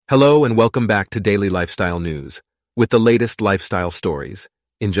Hello and welcome back to Daily Lifestyle News, with the latest lifestyle stories,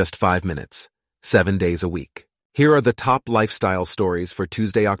 in just 5 minutes, 7 days a week. Here are the top lifestyle stories for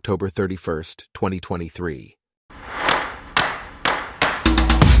Tuesday, October 31st, 2023.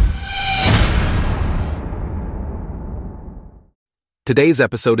 Today's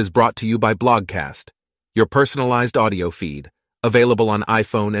episode is brought to you by Blogcast, your personalized audio feed, available on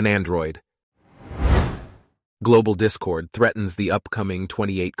iPhone and Android. Global discord threatens the upcoming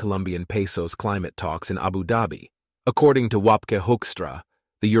 28 Colombian pesos climate talks in Abu Dhabi, according to Wopke Hoekstra,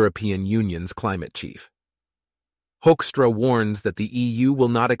 the European Union's climate chief. Hoekstra warns that the EU will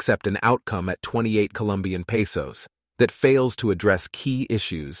not accept an outcome at 28 Colombian pesos that fails to address key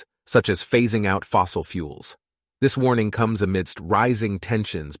issues such as phasing out fossil fuels. This warning comes amidst rising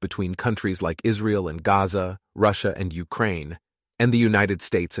tensions between countries like Israel and Gaza, Russia and Ukraine, and the United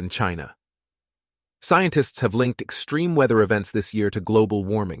States and China. Scientists have linked extreme weather events this year to global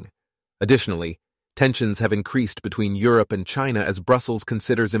warming. Additionally, tensions have increased between Europe and China as Brussels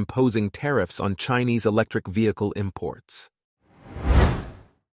considers imposing tariffs on Chinese electric vehicle imports.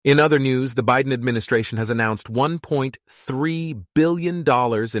 In other news, the Biden administration has announced $1.3 billion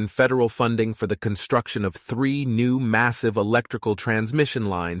in federal funding for the construction of 3 new massive electrical transmission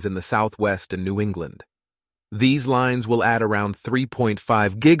lines in the Southwest and New England. These lines will add around 3.5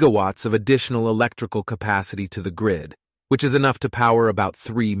 gigawatts of additional electrical capacity to the grid, which is enough to power about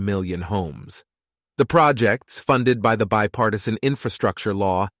 3 million homes. The projects, funded by the bipartisan infrastructure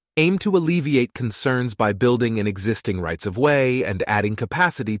law, aim to alleviate concerns by building an existing rights-of-way and adding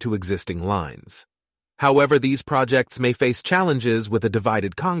capacity to existing lines. However, these projects may face challenges with a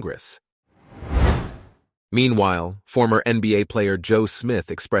divided Congress. Meanwhile, former NBA player Joe Smith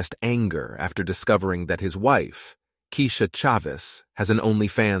expressed anger after discovering that his wife, Keisha Chavez, has an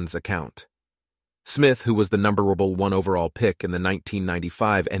OnlyFans account. Smith, who was the number 1 overall pick in the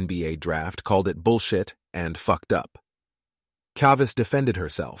 1995 NBA draft, called it bullshit and fucked up. Chavez defended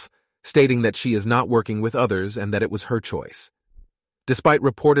herself, stating that she is not working with others and that it was her choice. Despite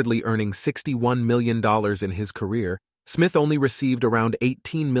reportedly earning $61 million in his career, Smith only received around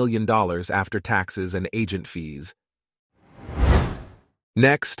 $18 million after taxes and agent fees.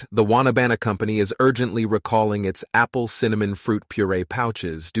 Next, the Wanabana Company is urgently recalling its apple cinnamon fruit puree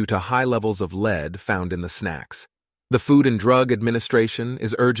pouches due to high levels of lead found in the snacks. The Food and Drug Administration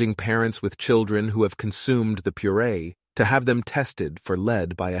is urging parents with children who have consumed the puree to have them tested for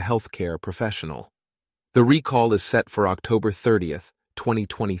lead by a healthcare professional. The recall is set for October 30th,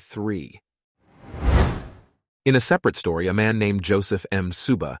 2023. In a separate story, a man named Joseph M.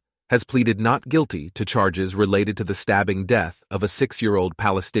 Suba has pleaded not guilty to charges related to the stabbing death of a 6-year-old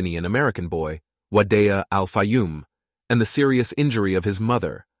Palestinian-American boy, Wadea Al-Fayoum, and the serious injury of his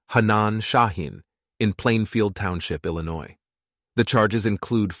mother, Hanan Shahin, in Plainfield Township, Illinois. The charges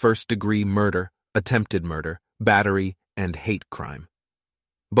include first-degree murder, attempted murder, battery, and hate crime.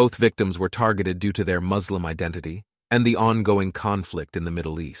 Both victims were targeted due to their Muslim identity and the ongoing conflict in the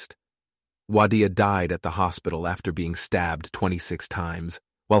Middle East. Wadea died at the hospital after being stabbed 26 times,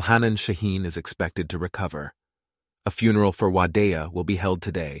 while Hanan Shahin is expected to recover. A funeral for Wadea will be held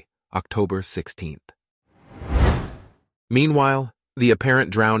today, October 16th. Meanwhile, the apparent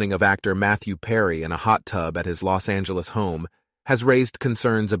drowning of actor Matthew Perry in a hot tub at his Los Angeles home has raised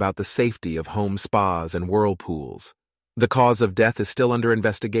concerns about the safety of home spas and whirlpools. The cause of death is still under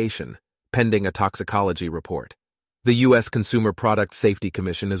investigation, pending a toxicology report. The U.S. Consumer Product Safety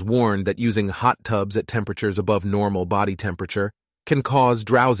Commission has warned that using hot tubs at temperatures above normal body temperature can cause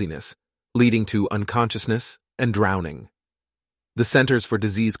drowsiness, leading to unconsciousness and drowning. The Centers for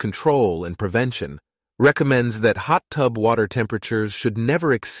Disease Control and Prevention recommends that hot tub water temperatures should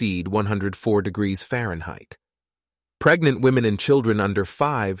never exceed 104 degrees Fahrenheit. Pregnant women and children under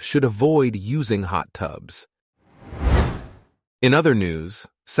 5 should avoid using hot tubs. In other news,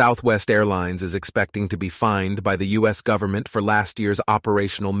 Southwest Airlines is expecting to be fined by the U.S. government for last year's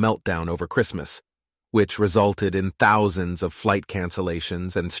operational meltdown over Christmas, which resulted in thousands of flight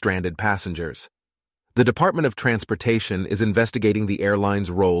cancellations and stranded passengers. The Department of Transportation is investigating the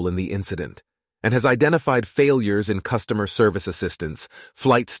airline's role in the incident and has identified failures in customer service assistance,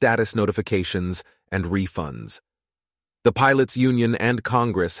 flight status notifications, and refunds. The pilots' union and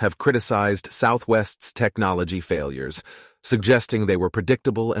Congress have criticized Southwest's technology failures, suggesting they were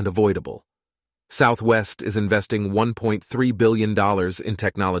predictable and avoidable. Southwest is investing $1.3 billion in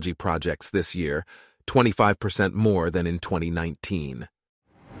technology projects this year, 25% more than in 2019.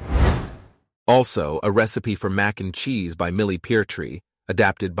 Also, a recipe for mac and cheese by Millie Peartree,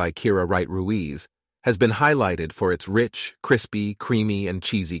 adapted by Kira Wright Ruiz, has been highlighted for its rich, crispy, creamy, and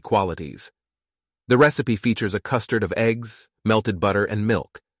cheesy qualities. The recipe features a custard of eggs, melted butter, and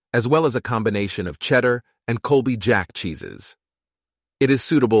milk, as well as a combination of cheddar and Colby Jack cheeses. It is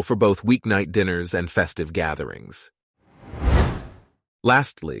suitable for both weeknight dinners and festive gatherings.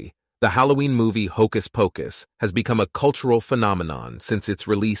 Lastly, the Halloween movie Hocus Pocus has become a cultural phenomenon since its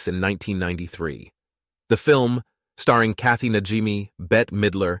release in 1993. The film, starring Kathy Najimy, Bette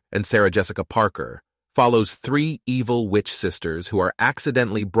Midler, and Sarah Jessica Parker, follows three evil witch sisters who are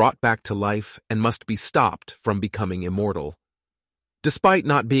accidentally brought back to life and must be stopped from becoming immortal. Despite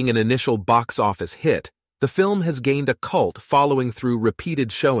not being an initial box office hit, the film has gained a cult following through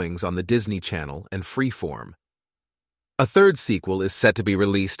repeated showings on the Disney Channel and Freeform. A third sequel is set to be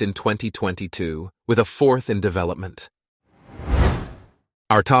released in 2022, with a fourth in development.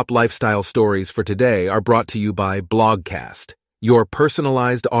 Our top lifestyle stories for today are brought to you by Blogcast, your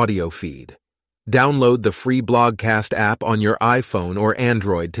personalized audio feed. Download the free Blogcast app on your iPhone or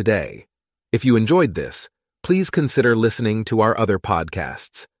Android today. If you enjoyed this, please consider listening to our other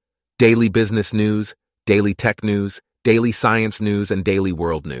podcasts: Daily Business News, Daily Tech News, Daily Science News, and Daily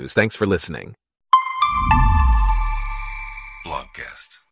World News. Thanks for listening. Blogcast.